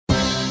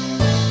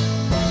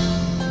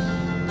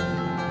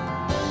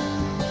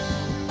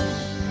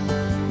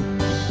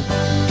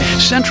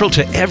Central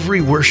to every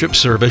worship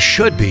service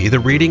should be the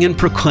reading and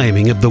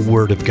proclaiming of the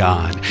Word of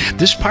God.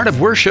 This part of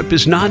worship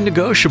is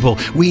non-negotiable.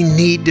 We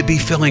need to be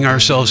filling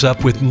ourselves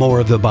up with more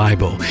of the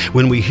Bible.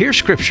 When we hear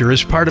Scripture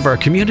as part of our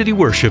community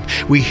worship,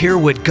 we hear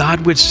what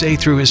God would say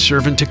through His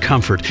servant to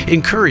comfort,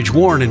 encourage,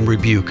 warn, and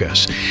rebuke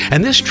us.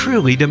 And this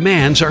truly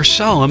demands our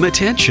solemn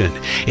attention.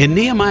 In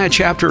Nehemiah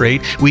chapter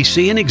 8, we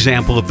see an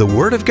example of the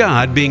Word of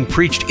God being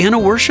preached in a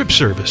worship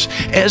service.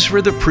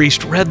 Ezra the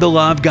priest read the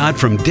law of God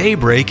from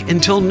daybreak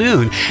until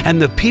noon,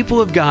 and the people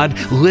of God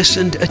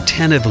listened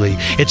attentively.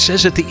 It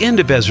says at the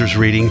end of Ezra's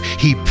reading,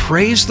 he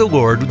praised the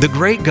Lord, the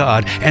great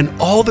God, and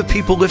all the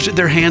people lifted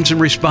their hands and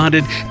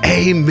responded,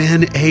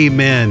 "Amen,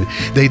 amen."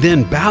 They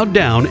then bowed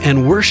down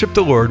and worshiped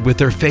the Lord with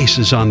their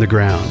faces on the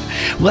ground.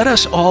 Let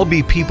us all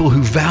be people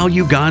who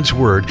value God's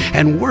Word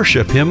and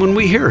worship Him when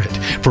we hear it.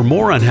 For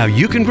more on how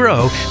you can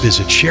grow,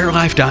 visit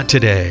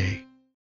sharelife.today.